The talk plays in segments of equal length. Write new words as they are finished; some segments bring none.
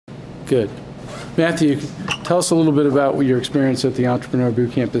Good. Matthew, tell us a little bit about your experience at the Entrepreneur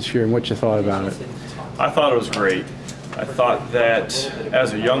Boot Camp this year and what you thought about it. I thought it was great. I thought that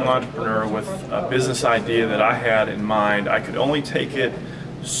as a young entrepreneur with a business idea that I had in mind, I could only take it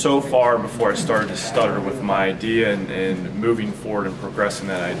so far before I started to stutter with my idea and moving forward and progressing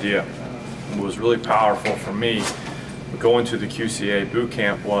that idea. What was really powerful for me going to the QCA boot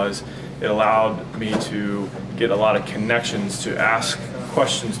camp was it allowed me to get a lot of connections, to ask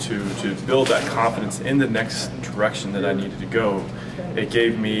questions, to build that confidence in the next direction that I needed to go. It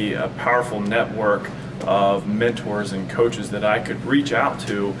gave me a powerful network of mentors and coaches that I could reach out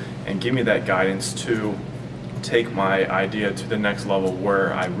to and give me that guidance to take my idea to the next level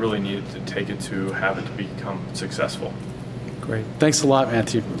where I really needed to take it to have it to become successful. Great. Thanks a lot,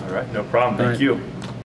 Matthew. All right, no problem. Thank you.